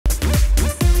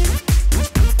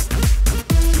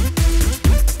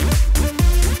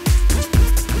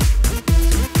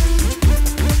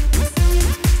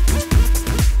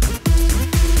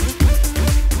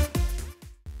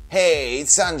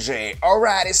it's Andray.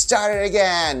 Alright, it started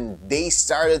again. They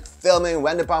started filming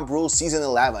Vanderpump Rules Season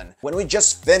 11. When we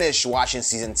just finished watching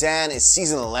Season 10, is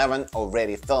Season 11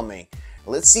 already filming?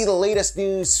 Let's see the latest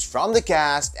news from the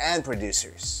cast and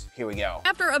producers. Here we go.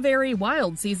 After a very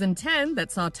wild Season 10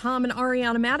 that saw Tom and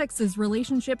Ariana Madix's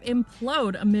relationship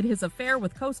implode amid his affair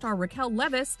with co-star Raquel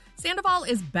Leviss, Sandoval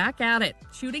is back at it,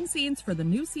 shooting scenes for the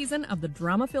new season of the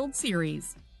drama-filled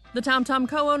series. The Tom Tom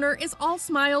co-owner is all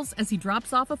smiles as he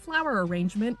drops off a flower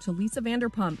arrangement to Lisa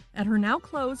Vanderpump at her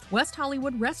now-closed West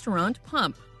Hollywood restaurant,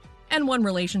 Pump. And one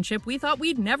relationship we thought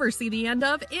we'd never see the end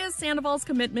of is Sandoval's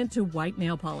commitment to white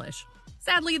nail polish.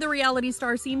 Sadly, the reality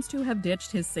star seems to have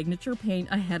ditched his signature paint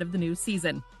ahead of the new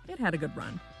season. It had a good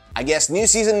run. I guess new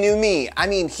season, new me. I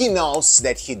mean, he knows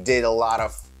that he did a lot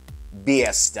of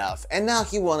BS stuff, and now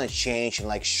he wanna change and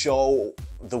like show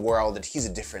the world that he's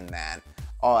a different man.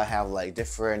 Oh, I have like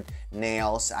different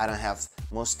nails, I don't have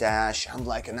mustache, I'm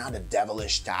like not a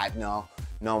devilish type, no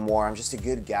more, I'm just a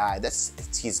good guy.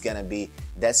 That's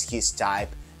his type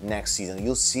next season.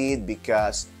 You'll see it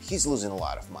because he's losing a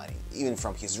lot of money, even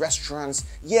from his restaurants.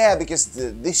 Yeah, because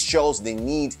these shows, they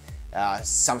need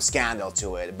some scandal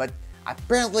to it, but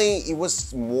apparently it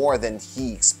was more than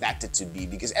he expected to be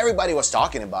because everybody was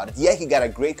talking about it. Yeah, he got a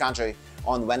great contract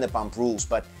on Vanderpump Rules,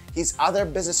 but his other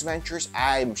business ventures,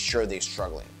 I'm sure they're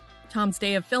struggling. Tom's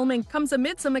day of filming comes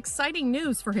amid some exciting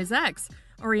news for his ex.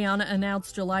 Ariana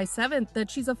announced July 7th that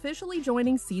she's officially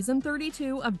joining season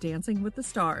 32 of Dancing with the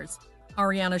Stars.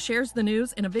 Ariana shares the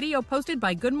news in a video posted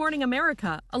by Good Morning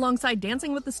America alongside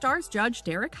Dancing with the Stars judge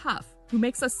Derek Huff, who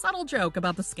makes a subtle joke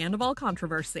about the Sandoval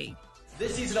controversy.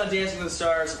 This season on Dancing with the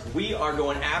Stars, we are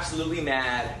going absolutely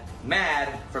mad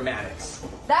for Madix.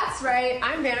 That's right,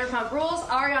 I'm Vanderpump Rules,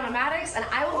 Ariana Madix, and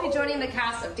I will be joining the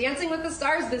cast of Dancing with the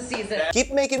Stars this season.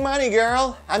 Keep making money,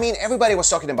 girl. I mean, everybody was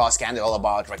talking about scandal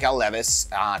about Raquel Leviss,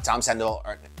 Tom Sandoval,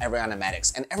 or Ariana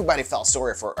Madix, and everybody felt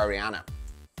sorry for Ariana.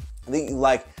 They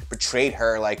like portrayed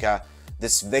her like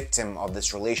this victim of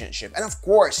this relationship, and of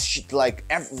course she's like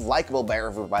likable by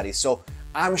everybody, so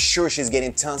I'm sure she's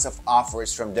getting tons of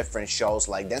offers from different shows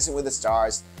like Dancing with the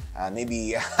Stars,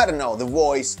 maybe I don't know, The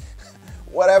Voice,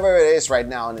 whatever it is right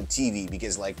now on the TV,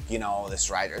 because like, you know,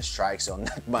 this writer's strike, so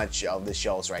not much of the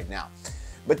shows right now,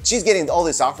 but she's getting all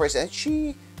these offers and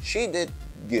she did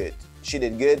good. She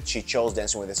did good. She chose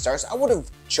Dancing with the Stars. I would have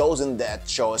chosen that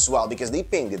show as well because they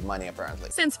paying good money apparently.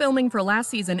 Since filming for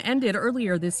last season ended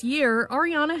earlier this year,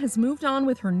 Ariana has moved on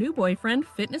with her new boyfriend,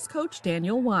 fitness coach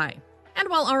Daniel Y. And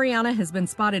while Ariana has been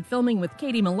spotted filming with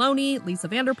Katie Maloney, Lisa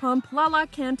Vanderpump, Lala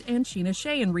Kent, and Sheena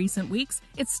Shea in recent weeks,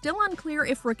 it's still unclear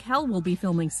if Raquel will be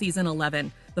filming season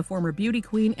 11. The former beauty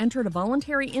queen entered a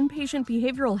voluntary inpatient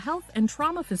behavioral health and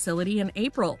trauma facility in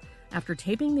April after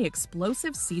taping the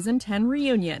explosive season 10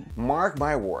 reunion. Mark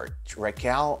my word,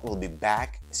 Raquel will be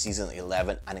back season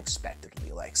 11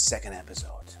 unexpectedly, like second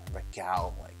episode.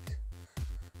 Raquel like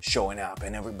showing up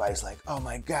and everybody's like, oh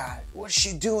my god, what's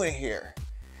she doing here?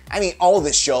 I mean, all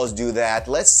the shows do that.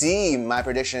 Let's see my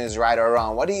prediction is right or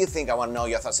wrong. What do you think? I want to know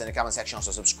your thoughts in the comment section.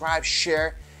 So subscribe,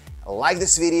 share, like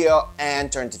this video, and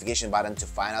turn the notification button to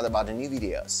find out about the new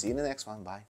videos. See you in the next one. Bye.